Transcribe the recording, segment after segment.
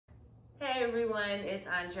Hey everyone, it's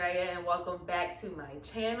Andrea and welcome back to my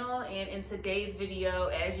channel. And in today's video,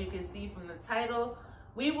 as you can see from the title,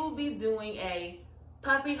 we will be doing a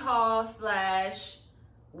puppy haul slash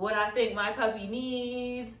what I think my puppy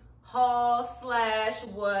needs haul slash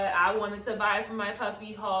what I wanted to buy for my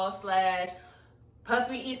puppy haul slash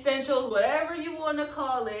puppy essentials, whatever you want to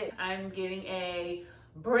call it. I'm getting a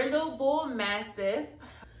Brindle Bull Mastiff.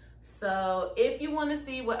 So if you want to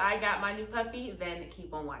see what I got my new puppy, then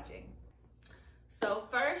keep on watching. So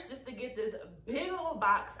first, just to get this big old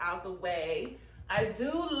box out the way, I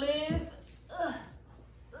do live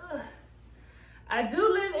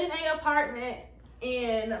in an apartment,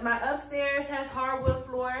 and my upstairs has hardwood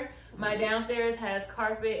floor, my downstairs has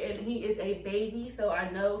carpet, and he is a baby, so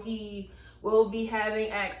I know he will be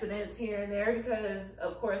having accidents here and there because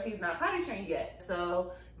of course he's not potty trained yet.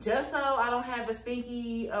 So just so I don't have a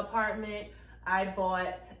stinky apartment, I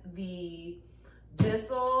bought the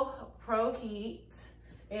Bissell Pro Heat,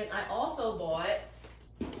 and I also bought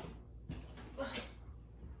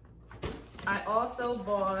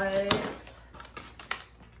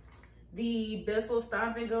the Bissell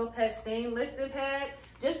Stomp and Go Pet Stain Lifting Pad,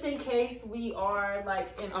 just in case we are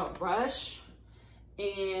like in a rush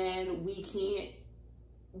and we can't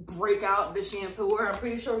break out the shampooer. I'm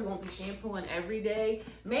pretty sure we won't be shampooing every day,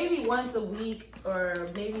 maybe once a week or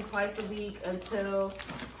maybe twice a week until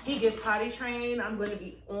he gets potty trained. I'm going to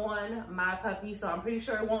be on my puppy, so I'm pretty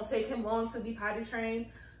sure it won't take him long to be potty trained.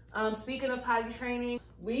 Speaking of potty training,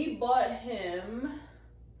 we bought him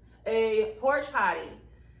a porch potty.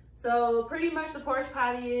 So pretty much the porch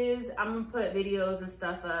potty is, I'm going to put videos and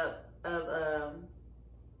stuff up of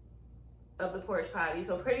the porch potty.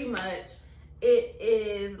 So pretty much it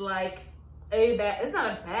is like it's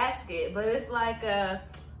not a basket, but it's like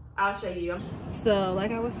I'll show you. So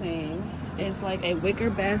like I was saying, it's like a wicker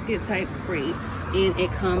basket type crate, and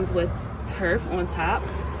it comes with turf on top.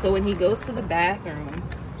 So when he goes to the bathroom,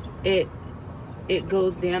 it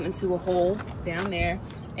goes down into a hole down there,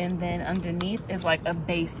 and then underneath is like a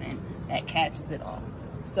basin that catches it all.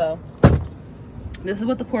 So this is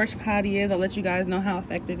what the porch potty is. I'll let you guys know how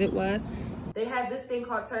effective it was. They have this thing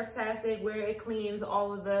called Turftastic where it cleans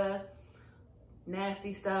all of the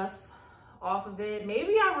nasty stuff off of it.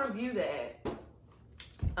 Maybe I'll review that.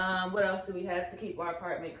 What else do we have to keep our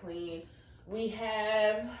apartment clean? We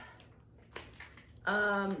have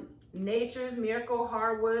Nature's Miracle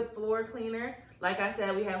Hardwood Floor Cleaner. Like I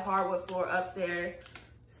said, we have hardwood floor upstairs,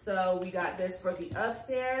 so we got this for the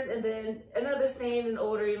upstairs. And then another stain and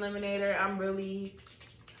odor eliminator.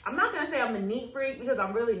 I'm not gonna say I'm a neat freak because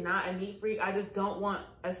I'm really not a neat freak. I just don't want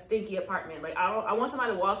a stinky apartment. Like I want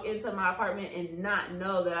somebody to walk into my apartment and not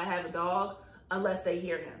know that I have a dog unless they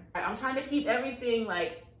hear him. I'm trying to keep everything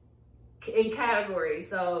like in categories.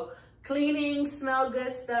 So cleaning, smell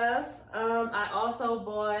good stuff. I also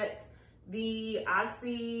bought the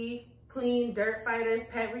OxyClean Dirt Fighters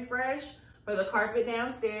Pet Refresh for the carpet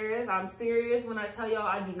downstairs. I'm serious when I tell y'all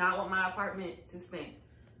I do not want my apartment to stink.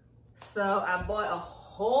 So I bought a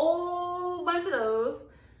whole bunch of those.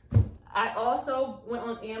 I also went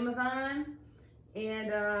on Amazon,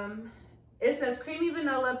 and it says Creamy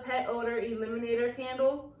Vanilla Pet Odor Eliminator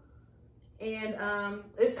Candle, and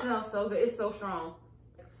it smells so good. It's so strong.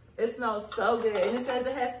 It smells so good, and it says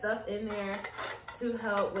it has stuff in there to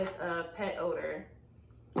help with pet odor.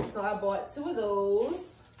 So I bought 2 of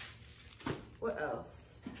those. What else?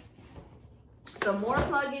 Some more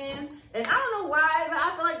plugins. And I don't know why, but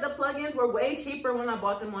I feel like the plugins were way cheaper when I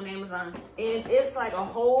bought them on Amazon. And it's like a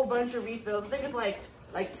whole bunch of refills. I think it's like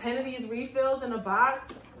 10 of these refills in a box,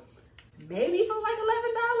 maybe for like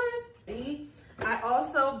 $11. I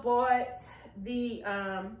also bought the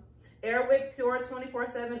Airwick Pure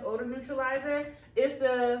 24/7 Odor Neutralizer. It's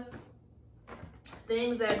the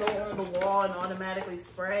things that go on the wall and automatically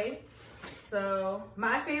spray. So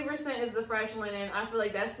my favorite scent is the fresh linen. I feel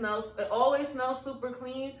like it always smells super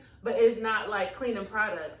clean, but it's not like cleaning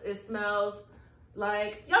products. It smells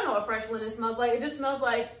like, y'all know what fresh linen smells like. It just smells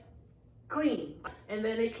like clean. And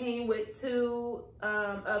then it came with 2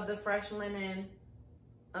 of the fresh linen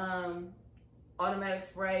automatic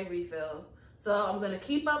spray refills. So I'm gonna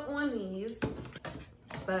keep up on these,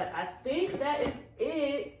 but I think that is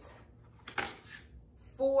it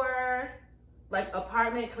for like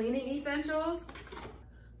apartment cleaning essentials.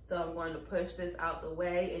 So I'm going to push this out the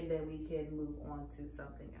way, and then we can move on to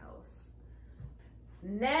something else.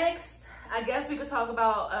 Next, I guess we could talk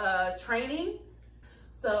about training.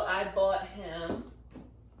 So I bought him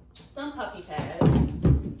some puppy pads.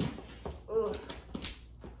 Ooh.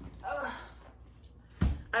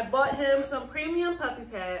 I bought him some premium potty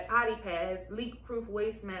pads, leak-proof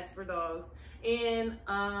waist mats for dogs. And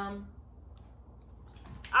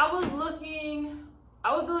I was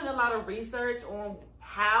doing a lot of research on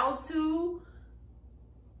how to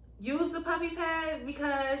use the puppy pad,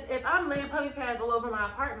 because if I'm laying puppy pads all over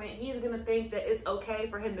my apartment, he's gonna think that it's okay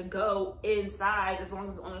for him to go inside as long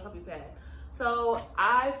as it's on a puppy pad. So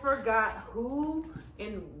I forgot who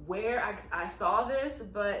and where I saw this,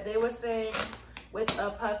 but they were saying with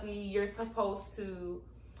a puppy, you're supposed to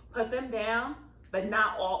put them down, but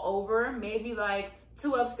not all over, maybe like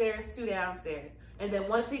 2 upstairs, 2 downstairs. And then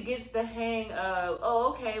once he gets the hang of,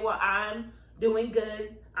 oh, okay, well, I'm doing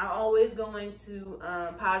good, I'm always going to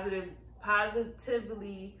I'm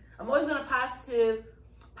always going to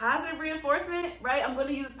positive reinforcement, right? I'm going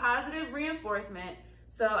to use positive reinforcement.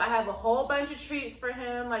 So I have a whole bunch of treats for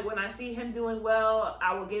him. Like when I see him doing well,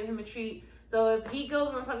 I will give him a treat. So if he goes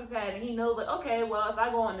on a puppy pad and he knows like, okay, well, if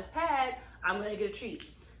I go on this pad, I'm going to get a treat.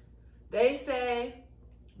 They say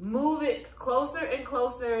move it closer and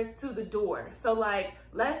closer to the door. So like,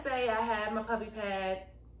 let's say I have my puppy pad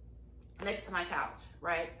next to my couch,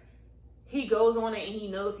 right? He goes on it and he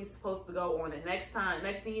knows he's supposed to go on it. Next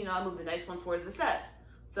thing you know, I move the next one towards the steps.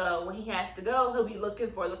 So when he has to go, he'll be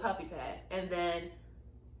looking for the puppy pad. And then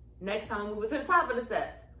next time I move it to the top of the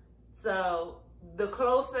steps. So the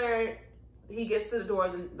closer he gets to the door,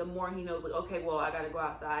 the more he knows, like, okay, well, I gotta go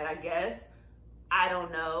outside, I guess. I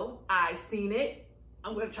don't know. I seen it.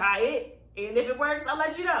 I'm gonna try it. And if it works, I'll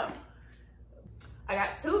let you know. I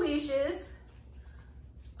got 2 leashes.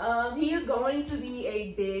 He is going to be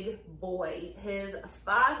a big boy. His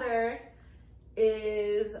father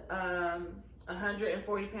is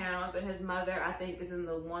 140 pounds, and his mother, I think, is in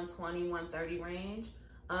the 120, 130 range.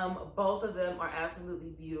 Both of them are absolutely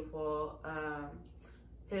beautiful.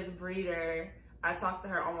 His breeder, I talk to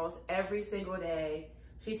her almost every single day.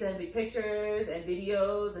 She sends me pictures and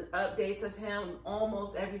videos and updates of him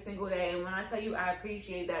almost every single day. And when I tell you, I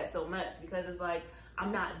appreciate that so much, because it's like,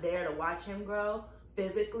 I'm not there to watch him grow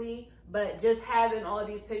physically, but just having all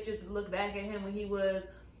these pictures to look back at him when he was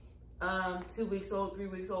 2 weeks old, 3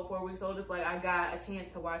 weeks old, 4 weeks old, it's like I got a chance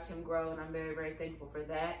to watch him grow, and I'm very, very thankful for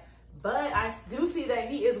that. But I do see that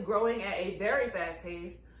he is growing at a very fast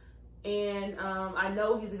pace, and I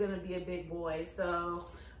know he's gonna be a big boy. So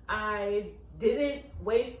I didn't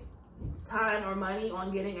waste time or money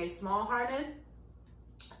on getting a small harness.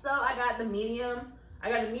 So I got a medium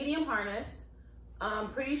harness.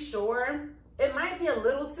 I'm pretty sure it might be a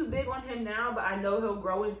little too big on him now, but I know he'll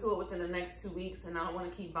grow into it within the next 2 weeks, and I don't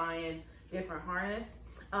want to keep buying different harness.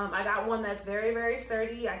 I got one that's very, very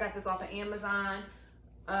sturdy. I got this off of Amazon.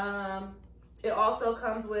 It also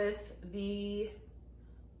comes with the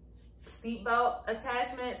seatbelt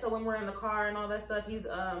attachment, so when we're in the car and all that stuff,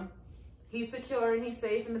 he's secure and he's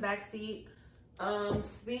safe in the back seat.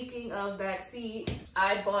 Speaking of back seat,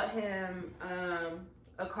 I bought him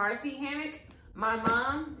a car seat hammock. My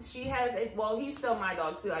mom, she has he's still my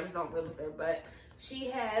dog too, I just don't live with her, but she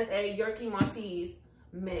has a Yorkie Maltese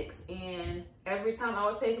mix, and every time I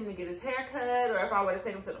would take him to get his hair cut, or if I were to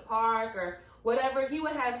take him to the park or whatever, he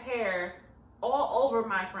would have hair all over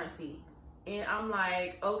my front seat. And I'm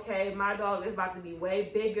like, okay, my dog is about to be way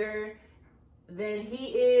bigger than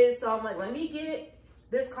he is. So I'm like, let me get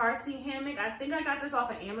this car seat hammock. I think I got this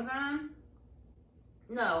off of Amazon.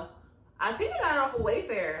 No, I think I got it off of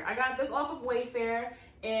Wayfair. I got this off of Wayfair,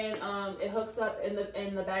 and it hooks up in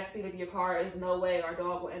the back seat of your car. There's no way our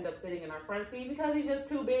dog will end up sitting in our front seat because he's just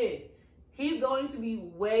too big. He's going to be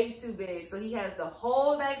way too big. So he has the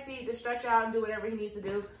whole back seat to stretch out and do whatever he needs to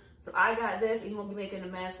do. So I got this, and he won't be making a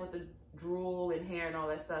mess with the drool and hair and all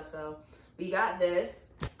that stuff. So we got this.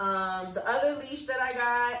 The other leash that I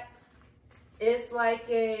got, it's like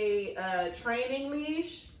a training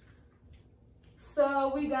leash.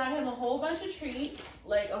 So we got him a whole bunch of treats,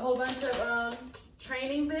 like a whole bunch of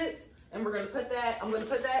training bits, and we're gonna put that, I'm gonna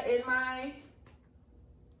put that in my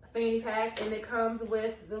fanny pack, and it comes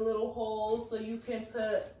with the little holes so you can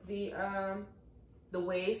put the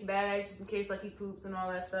waist bag just in case like he poops and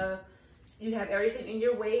all that stuff. You have everything in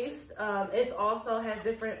your waist. It also has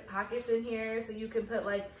different pockets in here, so you can put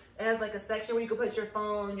like, it has like a section where you can put your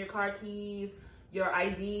phone, your car keys, your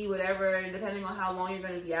ID, whatever, depending on how long you're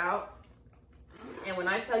gonna be out. And when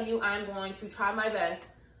I tell you I'm going to try my best,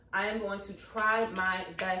 I am going to try my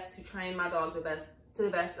best to train my dog to the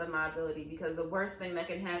best of my ability, because the worst thing that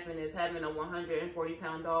can happen is having a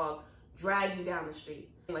 140-pound dog drag you down the street.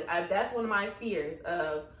 Like that's one of my fears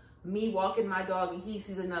of me walking my dog and he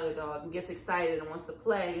sees another dog and gets excited and wants to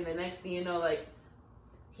play, and the next thing you know, like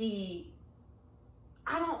I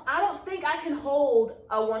don't think I can hold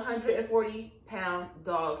a 140-pound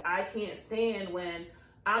dog. I can't stand when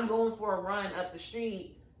I'm going for a run up the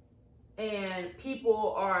street and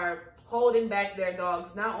people are holding back their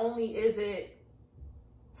dogs. Not only is it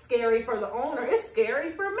scary for the owner, it's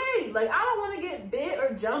scary for me. Like, I don't want to get bit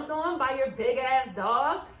or jumped on by your big ass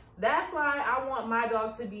dog. That's why I want my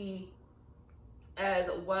dog to be as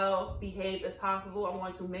well behaved as possible. I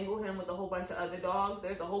want to mingle him with a whole bunch of other dogs.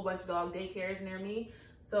 There's a whole bunch of dog daycares near me.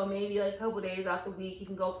 So maybe like a couple days out the week, he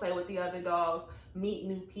can go play with the other dogs, meet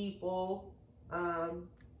new people.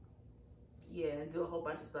 Yeah, do a whole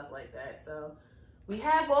bunch of stuff like that. So we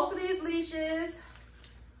have both of these leashes,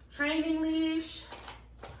 training leash,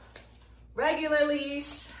 regular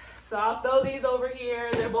leash. So I'll throw these over here.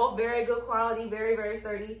 They're both very good quality, very, very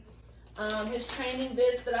sturdy. His training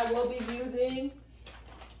bits that I will be using.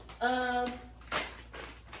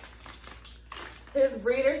 His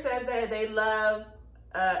breeder says that they love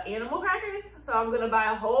animal crackers. So I'm gonna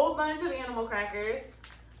buy a whole bunch of animal crackers.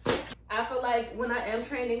 I feel like when I am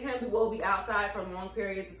training him, we will be outside for long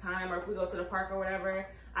periods of time, or if we go to the park or whatever,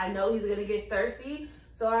 I know he's gonna get thirsty.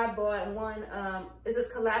 So I bought one, it's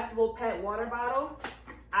this collapsible pet water bottle.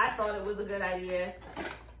 I thought it was a good idea.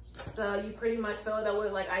 So you pretty much fill it up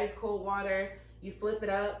with like ice cold water. You flip it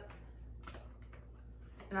up.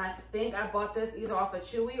 And I think I bought this either off of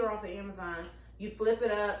Chewy or off of Amazon. You flip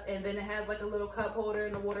it up and then it has like a little cup holder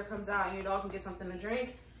and the water comes out and your dog can get something to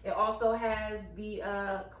drink. It also has the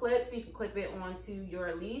clip so you can clip it onto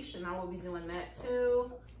your leash, and I will be doing that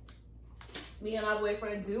too. Me and my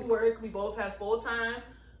boyfriend do work. We both have full-time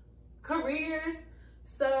careers.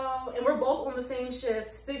 So, and we're both on the same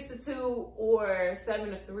shift, 6 to 2 or 7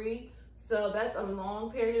 to 3. So that's a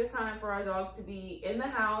long period of time for our dog to be in the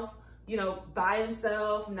house, you know, by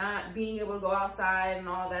himself, not being able to go outside and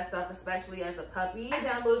all that stuff, especially as a puppy. I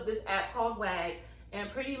downloaded this app called WAG, and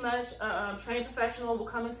pretty much trained professional will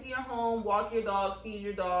come into your home, walk your dog, feed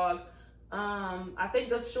your dog. I think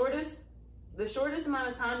the shortest amount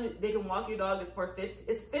of time that they can walk your dog is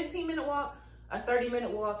it's a 15-minute walk, a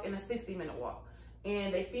 30-minute walk, and a 60-minute walk.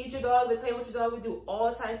 And they feed your dog, they play with your dog, they do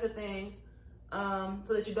all types of things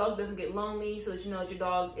so that your dog doesn't get lonely, so that you know that your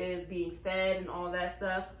dog is being fed and all that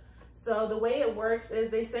stuff. So the way it works is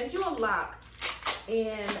they send you a lock,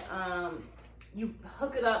 and you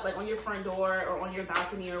hook it up like on your front door or on your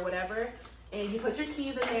balcony or whatever, and you put your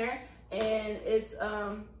keys in there, and it's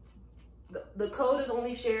the code is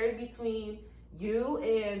only shared between you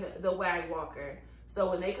and the WAG walker. So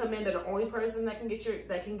when they come in, they're the only person that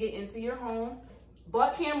can get into your home.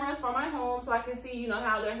 Bought cameras for my home so I can see, you know,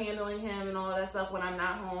 how they're handling him and all that stuff when I'm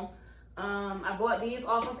not home. I bought these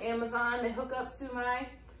off of Amazon. They hook up to my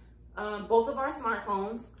both of our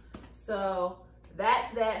smartphones. So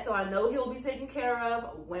that's that. So I know he'll be taken care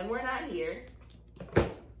of when we're not here.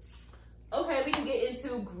 Okay, we can get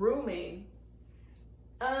into grooming.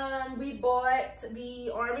 We bought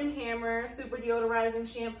the Arm & Hammer Super Deodorizing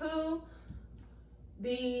Shampoo,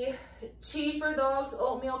 the Chief Dogs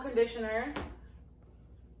Oatmeal Conditioner,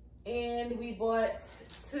 and we bought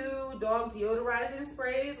 2 dog deodorizing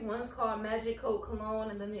sprays. One's called Magic Coat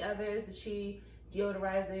Cologne, and then the other is the Chi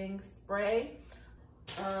Deodorizing Spray.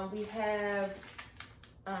 We have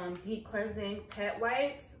deep cleansing pet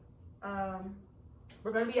wipes.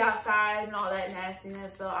 We're gonna be outside and all that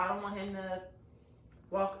nastiness, so I don't want him to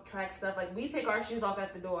walk, track stuff. Like, we take our shoes off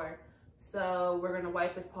at the door, so we're gonna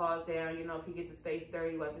wipe his paws down. You know, if he gets his face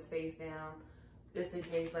dirty, wipe his face down, just in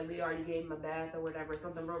case. Like, we already gave him a bath or whatever,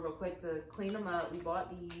 something real quick to clean him up. We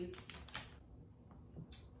bought these.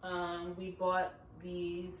 We bought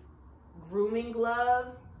these grooming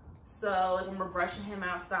gloves, so like when we're brushing him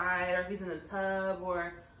outside, or if he's in the tub,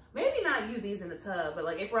 or maybe not use these in the tub, but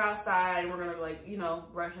like if we're outside and we're gonna, like, you know,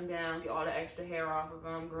 brush him down, get all the extra hair off of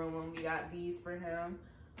him, groom him, we got these for him.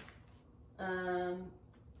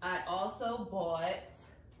 I also bought,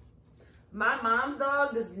 my mom's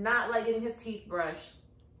dog does not like getting his teeth brushed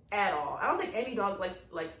at all. I don't think any dog likes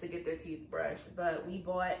to get their teeth brushed, but we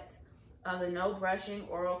bought the No Brushing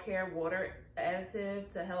Oral Care Water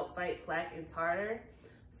Additive to help fight plaque and tartar.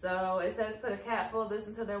 So it says put a cap full of this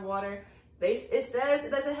into their water. It says it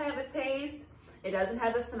doesn't have a taste. It doesn't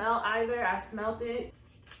have a smell either. I smelled it.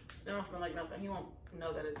 It don't smell like nothing. He won't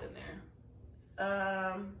know that it's in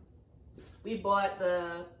there. We bought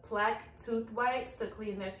the plaque tooth wipes to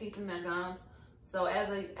clean their teeth and their gums. So as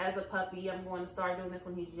a puppy, I'm going to start doing this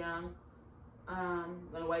when he's young. I'm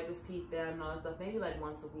gonna wipe his teeth down and all that stuff, maybe like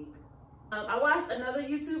once a week. I watched another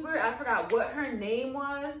YouTuber, I forgot what her name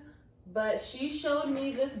was, but she showed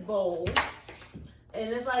me this bowl.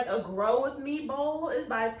 And it's like a Grow With Me bowl. It's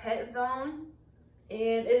by Pet Zone.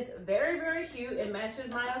 And it's very, very cute. It matches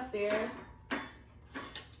my upstairs.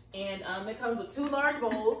 And it comes with 2 large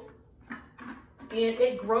bowls. And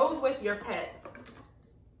it grows with your pet.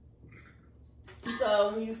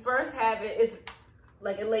 So when you first have it, it's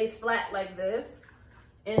like it lays flat like this.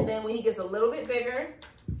 And then when he gets a little bit bigger,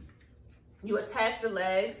 you attach the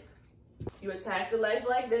legs. You attach the legs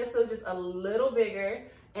like this, so it's just a little bigger.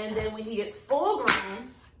 And then when he gets full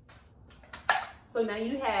grown, so now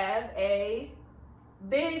you have a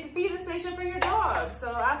big feeding station for your dog.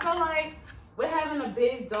 So I feel like with having a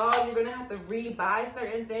big dog, you're gonna have to rebuy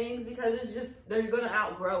certain things because it's just, they're gonna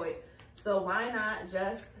outgrow it. So why not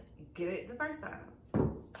just get it the first time?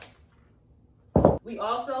 We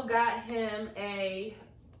also got him a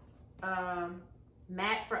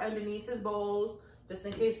mat for underneath his bowls, just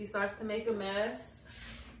in case he starts to make a mess.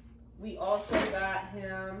 We also got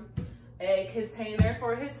him a container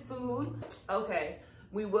for his food. Okay,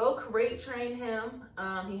 we will crate train him.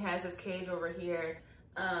 He has his cage over here.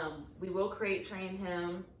 We will crate train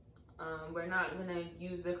him. We're not gonna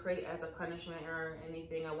use the crate as a punishment or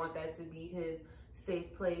anything. I want that to be his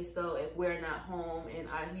safe place. So if we're not home and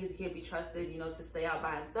he can't be trusted, you know, to stay out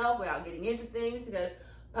by himself without getting into things, because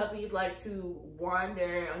puppies like to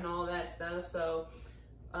wander and all that stuff. So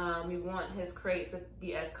we want his crate to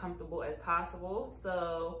be as comfortable as possible.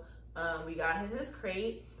 So we got him this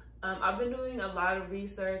crate. I've been doing a lot of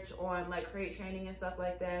research on like crate training and stuff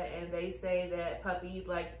like that, and they say that puppies,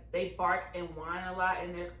 like, they bark and whine a lot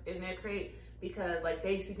in their crate because like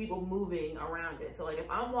they see people moving around it. So like if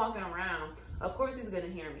I'm walking around, of course he's gonna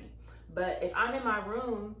hear me. But if I'm in my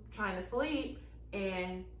room trying to sleep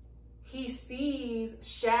and he sees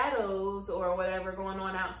shadows or whatever going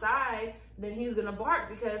on outside, then he's gonna bark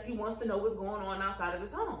because he wants to know what's going on outside of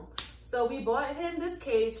his home. So we bought him this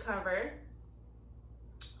cage cover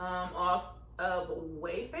off of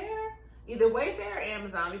Wayfair, either Wayfair or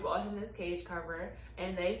Amazon. We bought him this cage cover,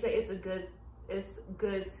 and they say it's good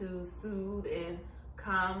to soothe and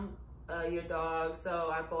calm your dog.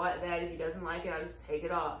 So I bought that. If he doesn't like it, I just take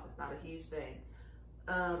it off. It's not a huge thing.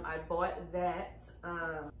 I bought that.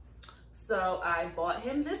 So I bought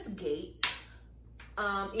him this gate.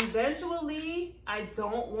 Eventually, I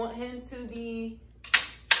don't want him to be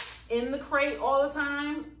in the crate all the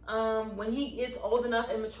time. When he gets old enough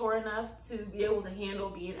and mature enough to be able to handle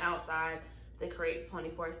being outside the crate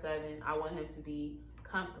 24/7, I want him to be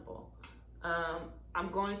comfortable. I'm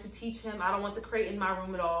going to teach him, I don't want the crate in my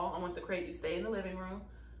room at all. I want the crate to stay in the living room.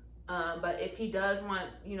 But if he does want,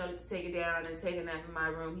 you know, to take it down and take a nap in my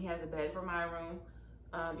room, he has a bed for my room.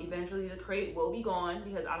 Eventually the crate will be gone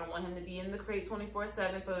because I don't want him to be in the crate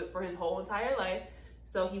 24/7 for his whole entire life.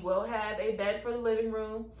 So he will have a bed for the living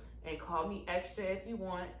room, and call me extra if you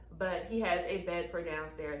want, but he has a bed for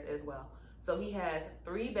downstairs as well. So he has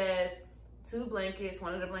 3 beds, 2 blankets.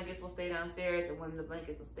 One of the blankets will stay downstairs and one of the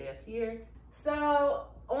blankets will stay up here. So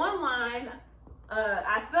online,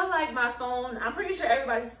 I feel like my phone, I'm pretty sure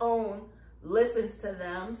everybody's phone listens to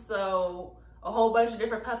them. So a whole bunch of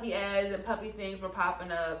different puppy ads and puppy things were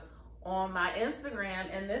popping up on my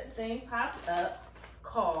Instagram, and this thing popped up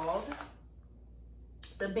called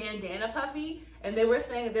the bandana puppy, and they were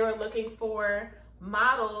saying that they were looking for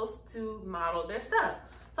models to model their stuff.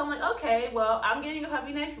 So I'm like, okay, well, I'm getting a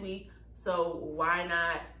puppy next week, so why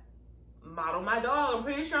not model my dog? I'm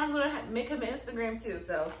pretty sure I'm gonna make him an Instagram too.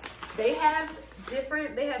 So they have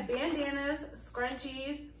bandanas,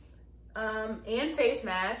 scrunchies, and face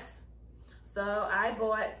masks. So I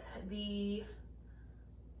bought the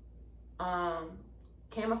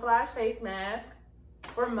camouflage face mask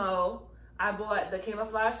for Mo. I bought the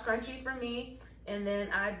camouflage scrunchie for me, and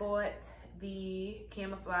then I bought the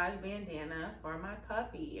camouflage bandana for my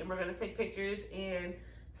puppy. And we're gonna take pictures and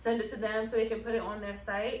send it to them so they can put it on their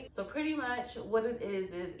site. So pretty much what it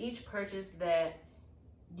is each purchase that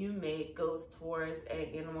you make goes towards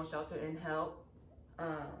an animal shelter and help.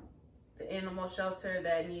 The animal shelter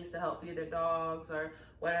that needs to help feed their dogs or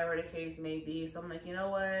whatever the case may be. So I'm like, you know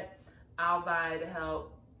what? I'll buy to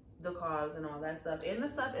help the cause and all that stuff. And the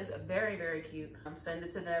stuff is very, very cute. Send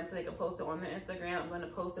it to them so they can post it on their Instagram. I'm going to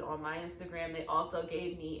post it on my Instagram. They also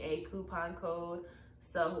gave me a coupon code,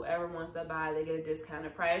 so whoever wants to buy, they get a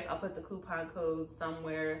discounted price. I'll put the coupon code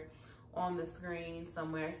somewhere on the screen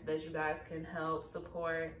somewhere so that you guys can help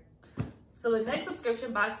support. So the next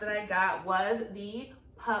subscription box that I got was the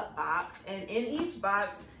pup box, and in each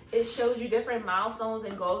box it shows you different milestones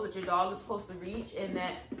and goals that your dog is supposed to reach in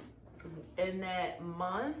that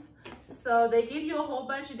month. So they give you a whole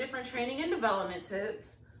bunch of different training and development tips.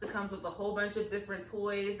 It comes with a whole bunch of different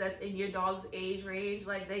toys that's in your dog's age range.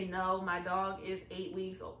 Like, they know my dog is 8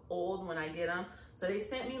 weeks old when I get him. So they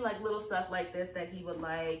sent me like little stuff like this that he would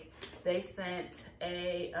like. They sent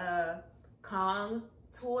a Kong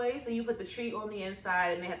toy. So you put the treat on the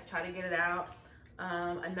inside and they have to try to get it out.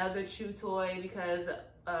 Another chew toy because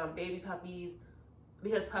baby puppies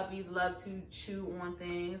because puppies love to chew on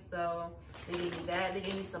things. So they gave me that. They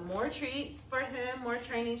gave me some more treats for him, more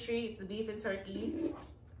training treats, the beef and turkey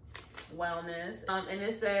wellness. And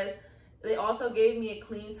it says, they also gave me a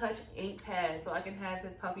clean touch ink pad so I can have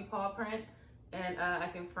his puppy paw print and I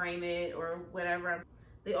can frame it or whatever.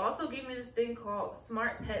 They also gave me this thing called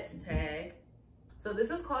Smart Pets Tag. So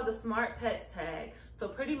this is called the Smart Pets Tag. So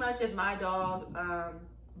pretty much if my dog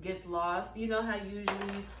gets lost, you know how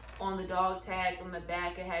usually on the dog tags on the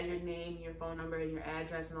back it has your name, your phone number, and your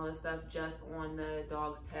address and all this stuff just on the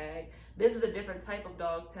dog's tag. This is a different type of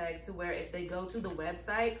dog tag to where if they go to the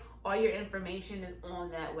website, all your information is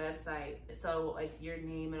on that website. So like your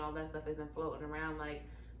name and all that stuff isn't floating around, like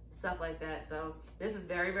stuff like that. So this is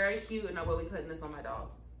very, very cute, and I will be putting this on my dog.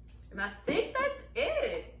 And I think that's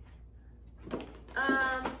it.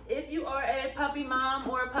 If you are a puppy mom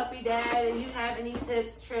or a puppy dad and you have any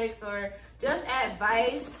tips, tricks, or just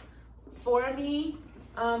advice for me,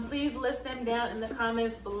 please list them down in the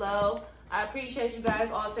comments below. I appreciate you guys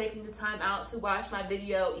all taking the time out to watch my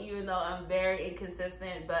video, even though I'm very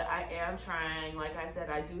inconsistent, but I am trying. Like I said,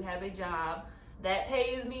 I do have a job that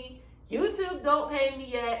pays me. YouTube don't pay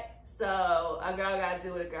me yet, so a girl gotta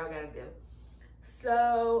do what a girl gotta do.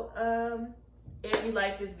 So, if you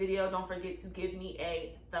like this video, don't forget to give me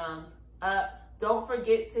a thumbs up. Don't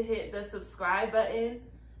forget to hit the subscribe button,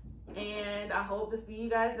 and I hope to see you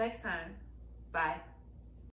guys next time. Bye.